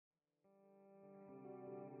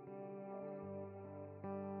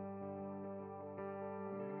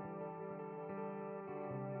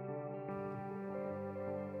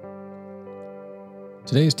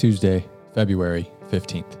Today is Tuesday, February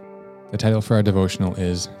 15th. The title for our devotional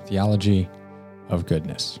is Theology of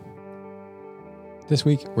Goodness. This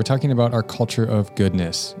week, we're talking about our culture of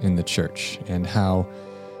goodness in the church and how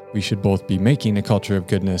we should both be making a culture of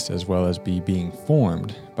goodness as well as be being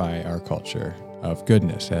formed by our culture of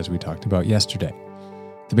goodness, as we talked about yesterday.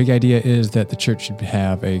 The big idea is that the church should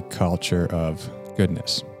have a culture of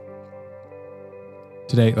goodness.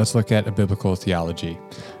 Today, let's look at a biblical theology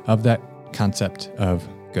of that concept of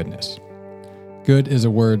goodness. Good is a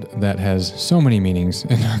word that has so many meanings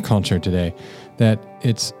in our culture today that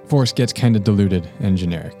its force gets kind of diluted and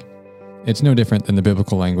generic. It's no different than the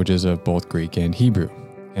biblical languages of both Greek and Hebrew.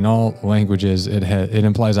 In all languages, it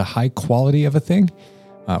implies a high quality of a thing,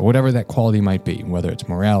 whatever that quality might be, whether it's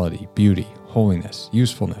morality, beauty, holiness,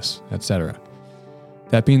 usefulness, etc.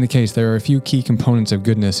 That being the case, there are a few key components of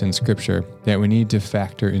goodness in Scripture that we need to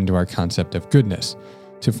factor into our concept of goodness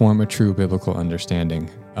to form a true biblical understanding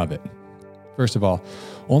of it. First of all,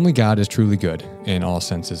 only God is truly good in all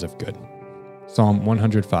senses of good. Psalm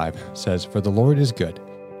 105 says, "For the Lord is good,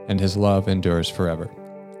 and his love endures forever.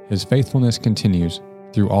 His faithfulness continues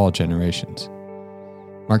through all generations."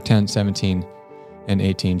 Mark 10:17 and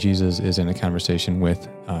 18, Jesus is in a conversation with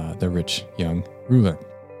the rich young ruler.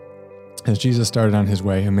 As Jesus started on his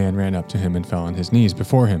way, a man ran up to him and fell on his knees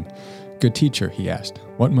before him. "Good teacher," he asked,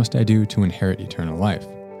 "what must I do to inherit eternal life?"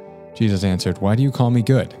 Jesus answered, "Why do you call me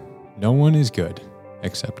good? No one is good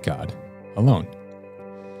except God alone."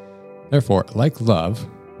 Therefore, like love,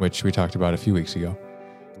 which we talked about a few weeks ago,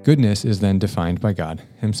 goodness is then defined by God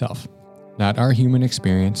himself, not our human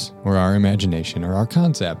experience or our imagination or our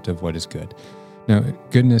concept of what is good. No,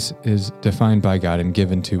 goodness is defined by God and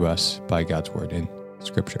given to us by God's word in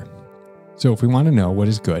Scripture. So if we want to know what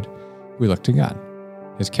is good, we look to God,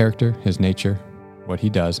 his character, his nature, what he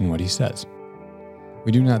does, and what he says.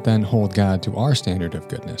 We do not then hold God to our standard of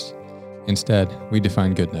goodness. Instead, we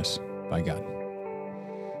define goodness by God.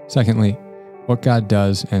 Secondly, what God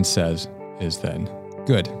does and says is then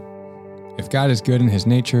good. If God is good in his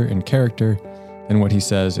nature and character, then what he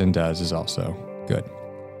says and does is also good.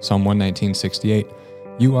 Psalm 119:68,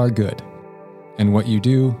 "You are good, and what you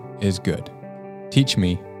do is good. Teach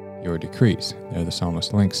me your decrees." There the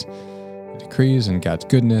psalmist links the decrees and God's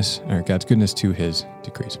goodness to his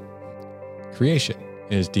decrees. Creation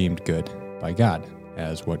is deemed good by God.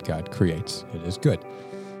 As what God creates, it is good.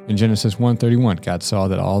 In Genesis 1:31, God saw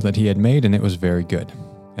that all that he had made, and it was very good.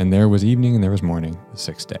 And there was evening and there was morning, the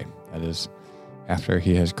sixth day. That is, after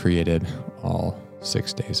he has created all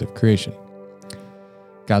 6 days of creation.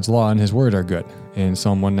 God's law and his word are good. In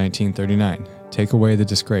Psalm 119:39, "Take away the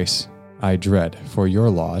disgrace I dread, for your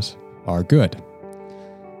laws are good."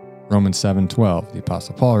 Romans 7:12, the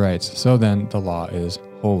Apostle Paul writes, "So then the law is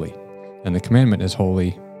holy, and the commandment is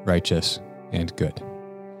holy, righteous, and good."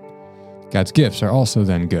 God's gifts are also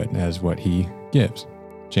then good as what he gives.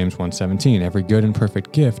 James 1:17, "Every good and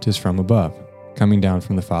perfect gift is from above, coming down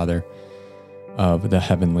from the Father of the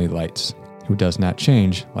heavenly lights, who does not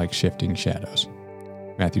change like shifting shadows."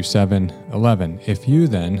 Matthew 7:11, "If you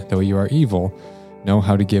then, though you are evil, know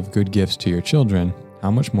how to give good gifts to your children,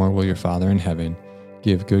 how much more will your Father in heaven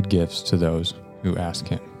give good gifts to those who ask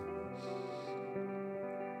him?"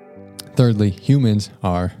 Thirdly, humans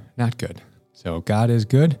are not good. So God is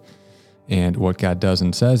good, and what God does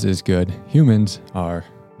and says is good. Humans are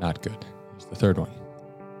not good. That's the third one.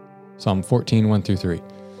 Psalm 14:1-3,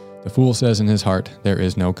 "The fool says in his heart, there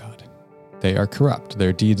is no God. They are corrupt,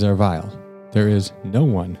 their deeds are vile. There is no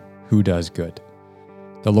one who does good.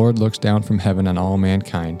 The Lord looks down from heaven on all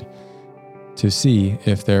mankind to see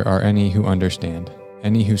if there are any who understand,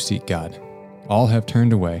 any who seek God. All have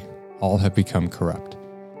turned away, all have become corrupt.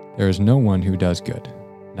 There is no one who does good,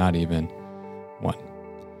 not even one."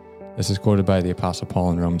 This is quoted by the Apostle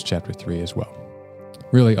Paul in Romans chapter 3 as well.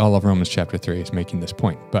 Really, all of Romans chapter 3 is making this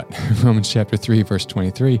point, but Romans chapter 3, verse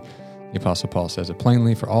 23, the Apostle Paul says it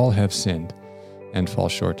plainly, "For all have sinned and fall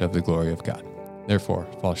short of the glory of God. Therefore,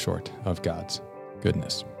 fall short of God's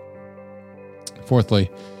goodness."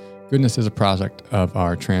 Fourthly, goodness is a product of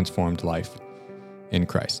our transformed life in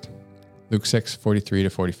Christ. Luke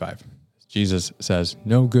 6:43-45. Jesus says,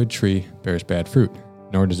 "No good tree bears bad fruit,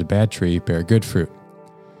 nor does a bad tree bear good fruit.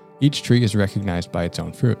 Each tree is recognized by its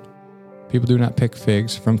own fruit. People do not pick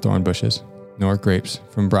figs from thorn bushes, nor grapes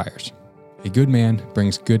from briars. A good man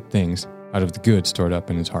brings good things out of the good stored up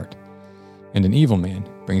in his heart, and an evil man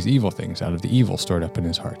brings evil things out of the evil stored up in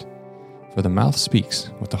his heart. For the mouth speaks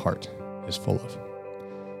what the heart is full of."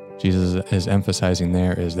 Jesus is emphasizing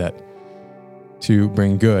there is that to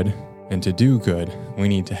bring good and to do good, we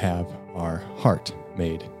need to have our heart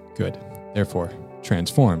made good, therefore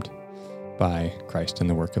transformed by Christ and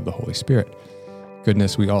the work of the Holy Spirit.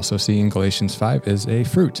 Goodness, we also see in Galatians 5, is a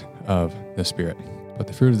fruit of the Spirit. But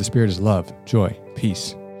the fruit of the Spirit is love, joy,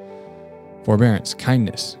 peace, forbearance,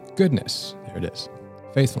 kindness, goodness, there it is,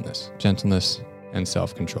 faithfulness, gentleness, and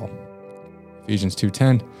self-control. Ephesians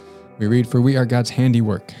 2:10, we read, "For we are God's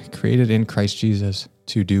handiwork, created in Christ Jesus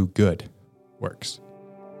to do good works,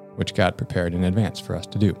 which God prepared in advance for us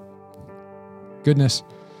to do." Goodness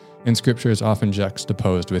in Scripture is often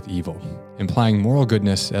juxtaposed with evil, implying moral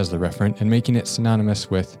goodness as the referent and making it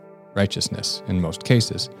synonymous with righteousness in most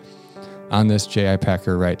cases. On this, J.I.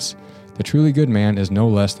 Packer writes, "The truly good man is no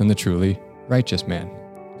less than the truly righteous man.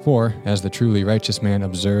 For, as the truly righteous man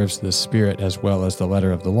observes the spirit as well as the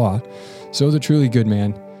letter of the law, so the truly good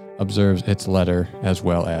man observes its letter as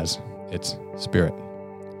well as its spirit."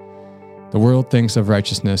 The world thinks of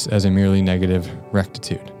righteousness as a merely negative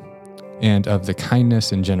rectitude, and of the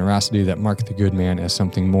kindness and generosity that mark the good man as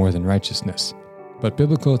something more than righteousness. But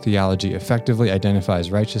biblical theology effectively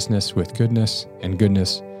identifies righteousness with goodness and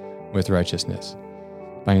goodness with righteousness,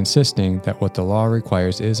 by insisting that what the law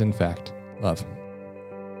requires is, in fact, love.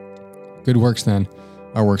 Good works, then,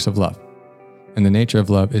 are works of love, and the nature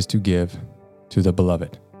of love is to give to the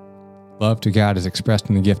beloved. Love to God is expressed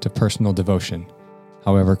in the gift of personal devotion,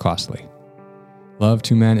 however costly. Love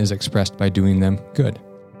to men is expressed by doing them good,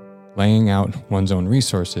 laying out one's own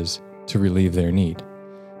resources to relieve their need,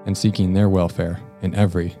 and seeking their welfare in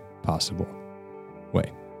every possible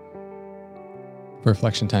way. For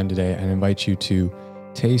reflection time today, I invite you to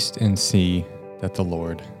taste and see that the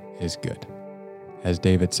Lord is good. As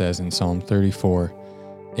David says in Psalm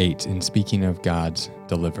 34:8, in speaking of God's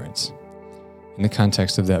deliverance. In the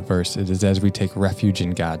context of that verse, it is as we take refuge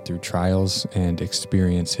in God through trials and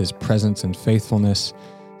experience His presence and faithfulness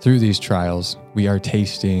through these trials, we are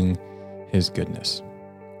tasting His goodness.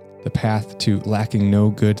 The path to lacking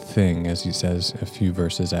no good thing, as he says a few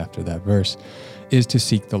verses after that verse, is to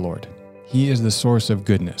seek the Lord. He is the source of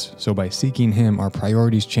goodness, so by seeking Him, our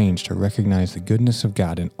priorities change to recognize the goodness of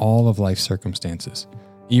God in all of life's circumstances,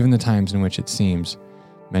 even the times in which it seems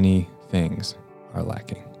many things are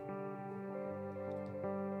lacking.